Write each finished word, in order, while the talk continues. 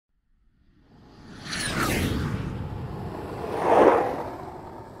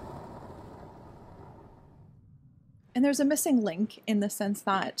And there's a missing link in the sense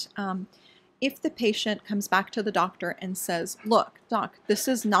that if the patient comes back to the doctor and says, look, doc, this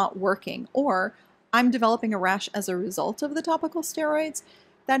is not working, or I'm developing a rash as a result of the topical steroids,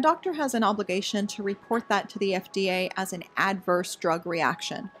 that doctor has an obligation to report that to the FDA as an adverse drug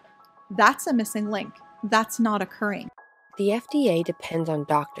reaction. That's a missing link. That's not occurring. The FDA depends on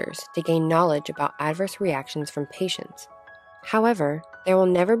doctors to gain knowledge about adverse reactions from patients. However, there will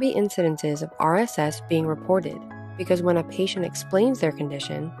never be incidences of RSS being reported because when a patient explains their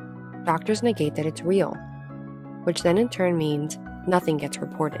condition, doctors negate that it's real, which then in turn means nothing gets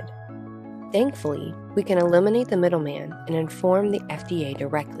reported. Thankfully, we can eliminate the middleman and inform the FDA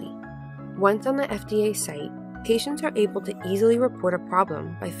directly. Once on the FDA site, patients are able to easily report a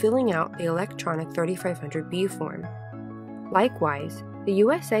problem by filling out the electronic 3500B form. Likewise, the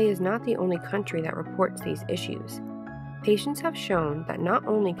USA is not the only country that reports these issues. Patients have shown that not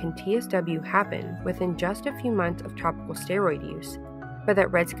only can TSW happen within just a few months of topical steroid use, but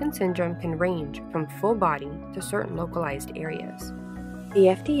that red skin syndrome can range from full body to certain localized areas.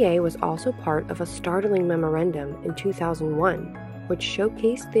 The FDA was also part of a startling memorandum in 2001, which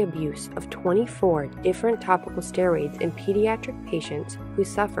showcased the abuse of 24 different topical steroids in pediatric patients who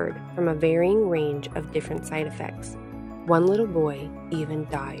suffered from a varying range of different side effects. One little boy even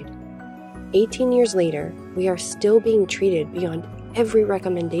died. 18 years later, we are still being treated beyond every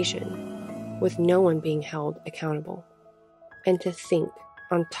recommendation, with no one being held accountable. And to think,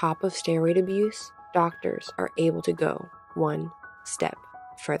 on top of steroid abuse, doctors are able to go one step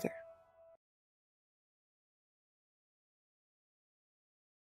further.